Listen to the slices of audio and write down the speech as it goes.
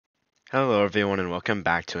Hello everyone and welcome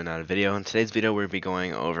back to another video. In today's video we'll be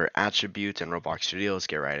going over attributes in Roblox Studio. Let's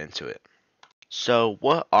get right into it. So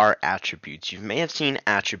what are attributes? You may have seen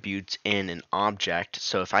attributes in an object.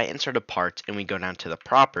 So if I insert a part and we go down to the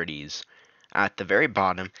properties, at the very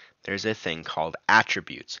bottom there's a thing called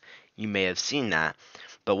attributes. You may have seen that.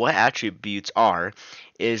 But what attributes are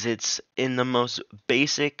is it's in the most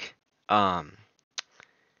basic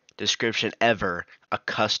description ever, a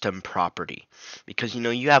custom property, because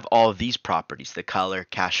you have all of these properties, the color,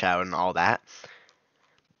 cash out, and all that.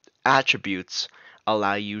 Attributes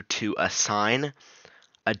allow you to assign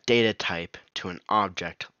a data type to an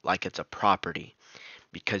object like it's a property,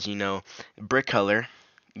 because brick color,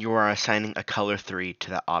 you are assigning a color 3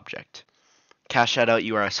 to that object. Cash out,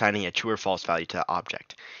 you are assigning a true or false value to that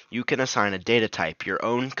object. You can assign a data type, your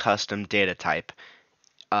own custom data type,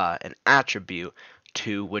 an attribute,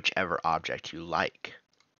 to whichever object you like.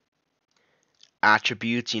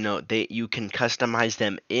 Attributes, you can customize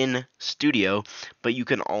them in Studio, but you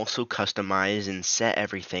can also customize and set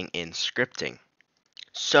everything in scripting.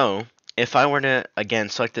 So if I were to again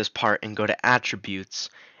select this part and go to attributes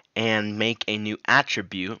and make a new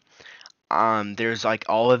attribute, there's like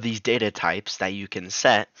all of these data types that you can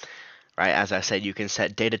set. Right, as I said, you can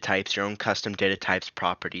set data types, your own custom data types,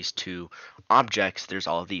 properties to objects. There's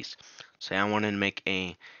all of these. Say I wanted to make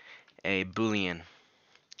a boolean.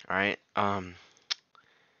 All right.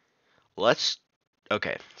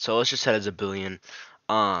 Okay. So let's just set it as a boolean.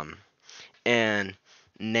 And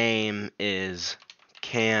name is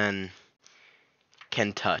can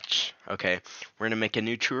touch. Okay. We're gonna make a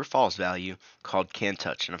new true or false value called can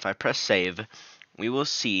touch. And if I press save, we will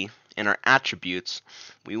see in our attributes,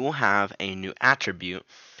 we will have a new attribute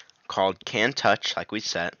called can touch, like we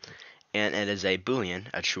set, and it is a boolean,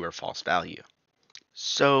 a true or false value.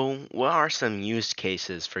 So what are some use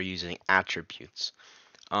cases for using attributes?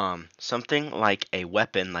 Something like a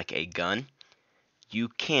weapon, like a gun, you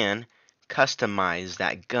can customize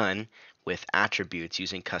that gun with attributes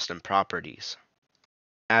using custom properties.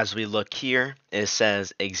 As we look here, it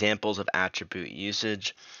says examples of attribute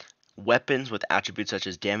usage. Weapons with attributes such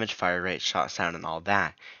as damage, fire rate, shot sound, and all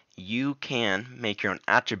that. You can make your own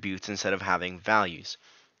attributes instead of having values.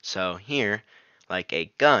 So here, like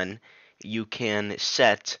a gun, you can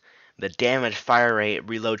set the damage, fire rate,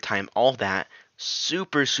 reload time, all that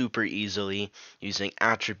super easily using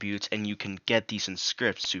attributes, and you can get these in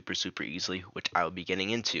scripts super easily, which I will be getting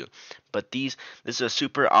into. But this is a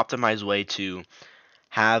super optimized way to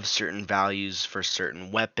have certain values for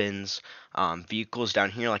certain weapons, vehicles down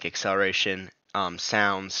here like acceleration,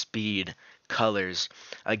 sound, speed, colors.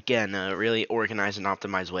 Again, a really organized and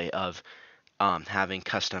optimized way of having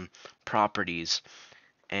custom properties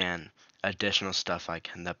and additional stuff like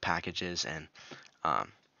the packages and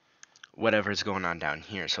whatever's going on down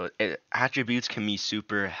here. So attributes can be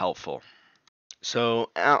super helpful. So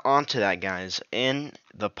on to that, guys. In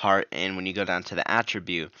the part, and when you go down to the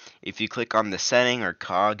attribute, if you click on the setting or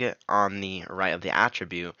cog on the right of the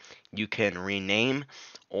attribute, you can rename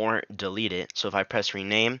or delete it. So if I press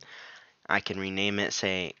rename, I can rename it,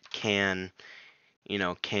 say can, I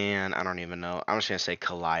don't even know. I'm just gonna say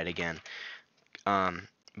collide again.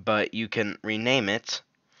 But you can rename it,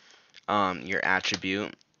 your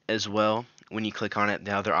attribute as well. When you click on it,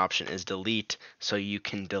 the other option is delete, so you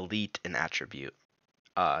can delete an attribute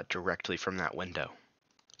directly from that window.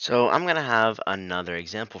 So I'm going to have another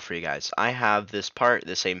example for you guys. I have this part,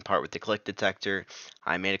 the same part with the click detector.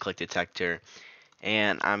 I made a click detector,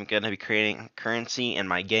 and I'm going to be creating currency in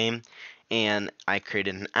my game, and I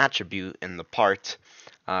created an attribute in the part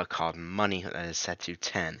called money that is set to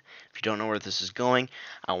 10. If you don't know where this is going,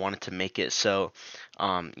 I wanted to make it so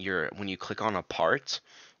when you click on a part,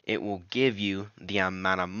 it will give you the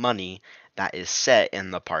amount of money that is set in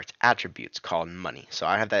the part's attributes called money. So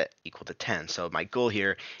I have that equal to 10. So my goal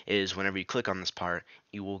here is whenever you click on this part,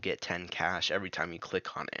 you will get 10 cash every time you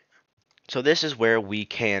click on it. So this is where we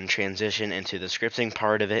can transition into the scripting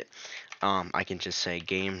part of it. I can just say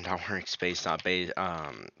game.workspace.base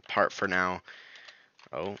part for now.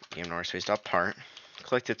 Game.workspace.part.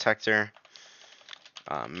 Click detector.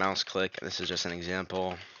 Mouse click. This is just an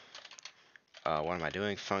example. What am I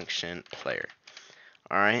doing? Function player.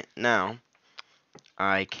 Alright, now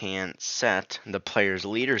I can set the player's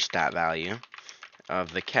leader stat value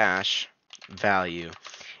of the cash value,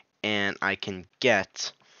 and I can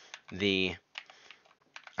get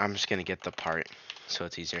I'm just going to get the part so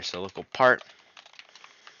it's easier. So local part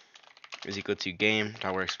is equal to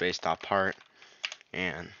game.workspace.part,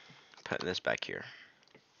 and put this back here.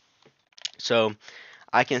 So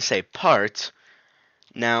I can say part.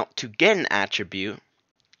 Now to get an attribute,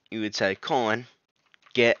 you would say colon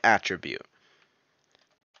get attribute.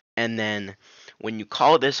 And then when you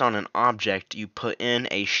call this on an object, you put in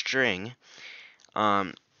a string.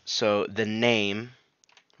 So the name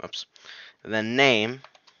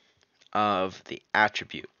of the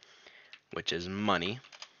attribute, which is money,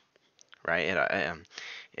 right?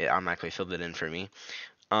 It automatically filled it in for me.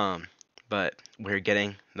 But we're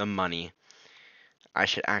getting the money. I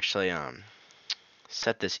should actually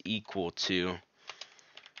set this equal to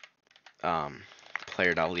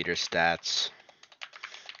player.leaderstats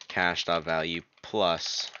cash.value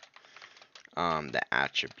plus the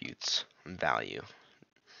attributes value,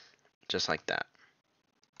 just like that.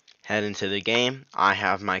 Head into the game. I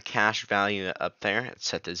have my cash value up there. It's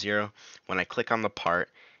set to 0. When I click on the part,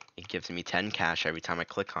 it gives me 10 cash every time I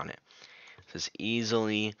click on it. This is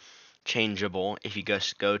easily changeable if you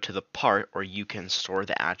just go to the part, or you can store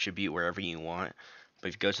the attribute wherever you want. But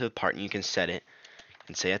if you go to the part and you can set it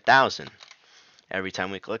and say 1,000 every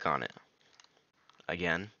time we click on it.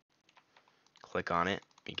 Again, click on it,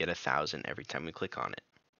 we get 1,000 every time we click on it.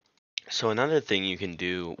 So another thing you can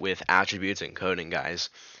do with attributes and coding, guys,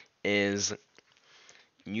 is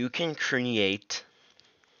you can create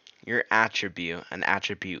your attribute, an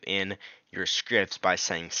attribute in your scripts by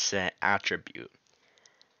saying set attribute.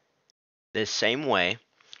 This same way,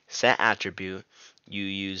 set attribute, you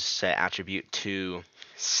use set attribute to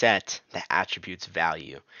set the attribute's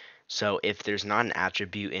value. So if there's not an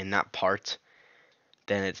attribute in that part,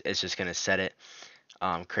 then it's just going to set it,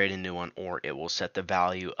 create a new one, or it will set the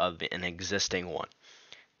value of an existing one.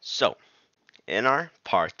 So in our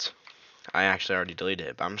part, I actually already deleted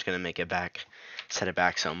it, but I'm just going to make it back, set it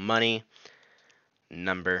back. So money,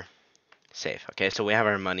 number, save. Okay, so we have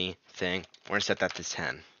our money thing. We're going to set that to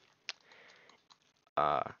 10.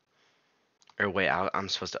 Or wait, I'm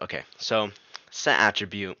supposed to, okay, so set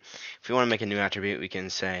attribute. If we want to make a new attribute, we can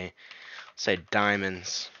say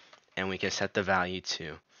diamonds, and we can set the value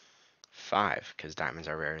to 5, because diamonds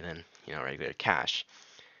are rarer than, regular cash.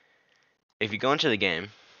 If you go into the game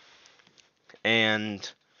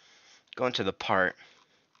and go into the part,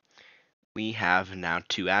 we have now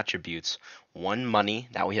 2 attributes. One, money,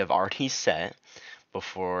 that we have already set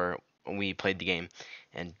before we played the game,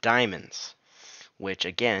 and diamonds, which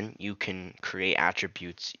again, you can create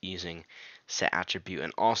attributes using set attribute,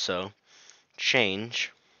 and also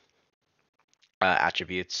change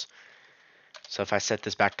attributes. So if I set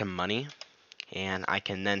this back to money, and I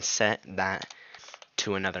can then set that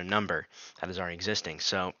to another number that is already existing.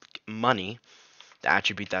 So money, the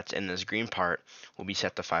attribute that's in this green part, will be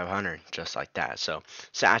set to 500, just like that. So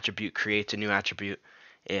set attribute creates a new attribute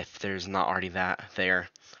if there's not already that there,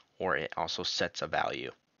 or it also sets a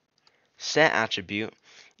value. Set attribute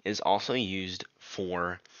is also used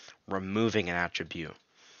for removing an attribute.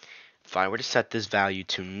 If I were to set this value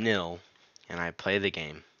to nil, and I play the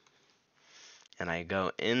game, and I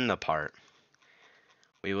go in the part,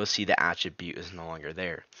 we will see the attribute is no longer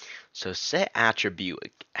there. So set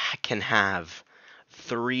attribute can have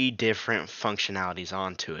 3 different functionalities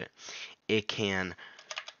onto it. It can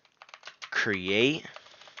create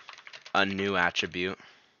a new attribute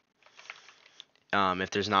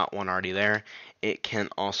if there's not one already there. It can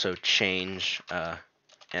also change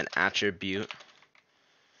an attribute's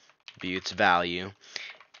value,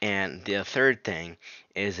 and the third thing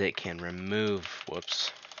is it can remove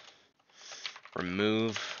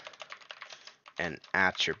an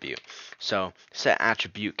attribute. So set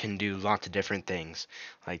attribute can do lots of different things,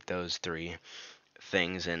 like those 3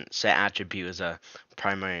 things, and set attribute is a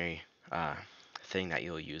primary thing that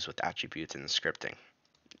you'll use with attributes in scripting.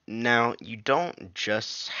 Now, you don't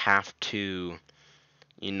just have to,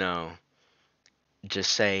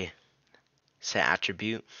 just say set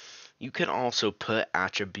attribute. You can also put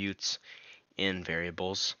attributes in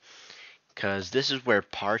variables, because this is where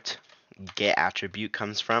part get attribute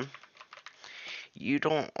comes from. You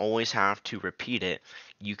don't always have to repeat it.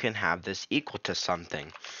 You can have this equal to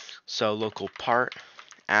something. So local part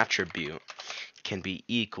attribute can be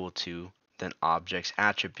equal to the object's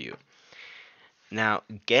attribute. Now,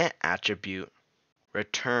 get attribute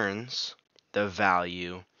returns the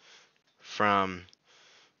value from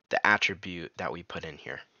the attribute that we put in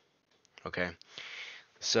here. Okay,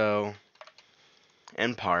 so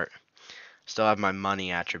in part, still have my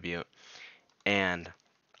money attribute, and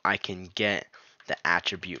I can get the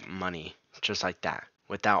attribute money just like that,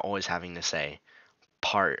 without always having to say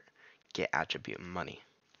part get attribute money.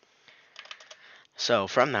 So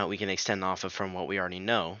from that, we can extend off of from what we already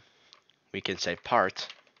know. We can say part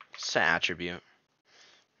set attribute.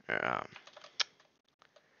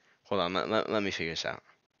 Hold on, let me figure this out.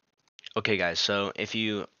 Okay, guys, so if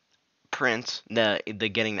you print the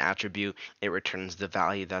getting the attribute, it returns the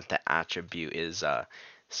value that the attribute is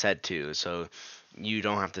set to. So you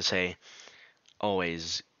don't have to say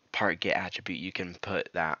always part get attribute. You can put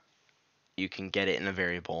that, you can get it in a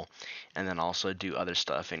variable and then also do other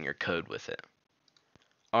stuff in your code with it.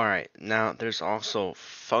 Alright, now there's also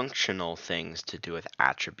functional things to do with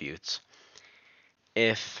attributes.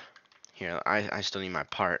 If, here, I still need my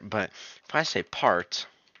part, but if I say part,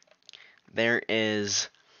 there is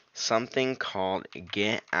something called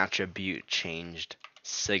get attribute changed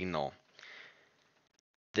signal.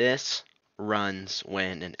 This runs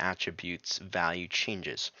when an attribute's value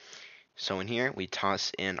changes. So in here, we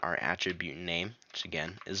toss in our attribute name, which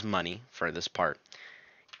again is money for this part,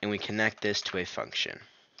 and we connect this to a function.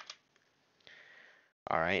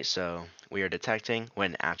 Alright, so we are detecting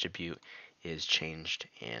when an attribute is changed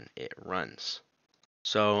and it runs.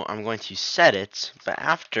 So I'm going to set it, but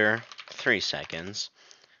after 3 seconds,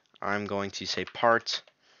 I'm going to say part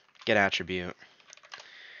get attribute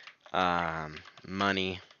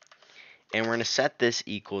money, and we're going to set this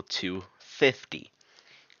equal to 50.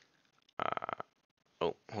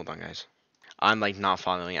 Oh, hold on, guys. I'm like not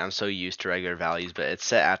following. I'm so used to regular values, but it's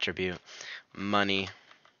set attribute money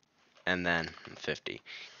and then 50.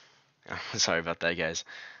 Sorry about that, guys.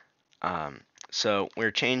 So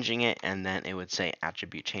we're changing it, and then it would say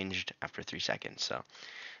attribute changed after 3 seconds. So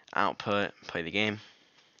output, play the game,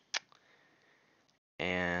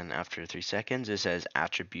 and after 3 seconds, it says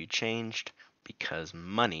attribute changed because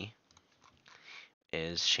money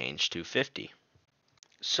is changed to 50.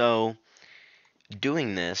 So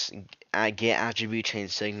doing this, get attribute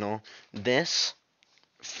change signal, this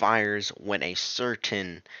fires when a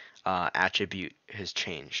certain attribute has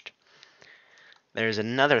changed. There's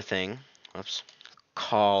another thing,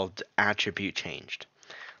 called attribute changed.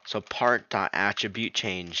 So part.attribute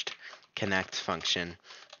changed connect function.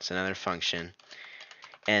 It's another function,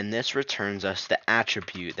 and this returns us the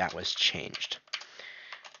attribute that was changed.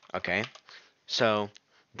 Okay, so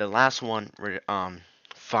the last one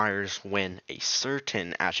fires when a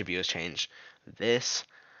certain attribute is changed. This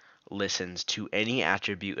listens to any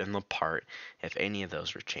attribute in the part if any of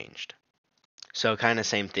those were changed. So kind of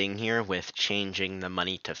same thing here with changing the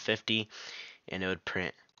money to 50, and it would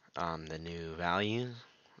print the new value,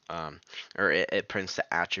 or it prints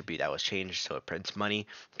the attribute that was changed, so it prints money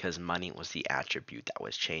because money was the attribute that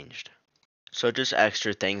was changed. So just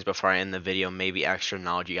extra things before I end the video, maybe extra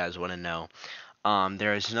knowledge you guys want to know.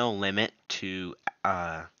 There is no limit to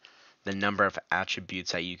the number of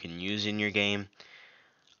attributes that you can use in your game,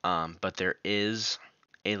 but there is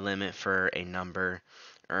a limit for a number,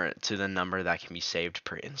 or to the number that can be saved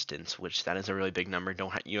per instance, which that is a really big number.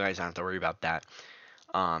 You guys don't have to worry about that.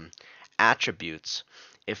 Attributes,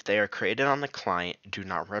 if they are created on the client, do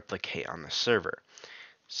not replicate on the server.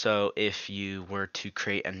 So if you were to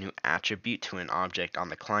create a new attribute to an object on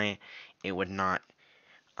the client, it would not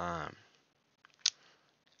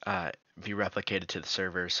be replicated to the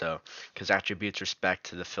server. So because attributes respect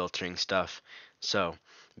to the filtering stuff, so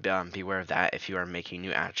beware of that if you are making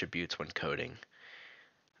new attributes when coding.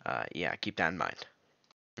 Yeah, keep that in mind.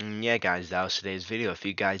 And yeah, guys, that was today's video. If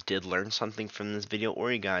you guys did learn something from this video,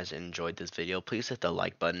 or you guys enjoyed this video, please hit the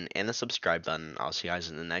like button and the subscribe button. I'll see you guys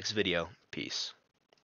in the next video. Peace.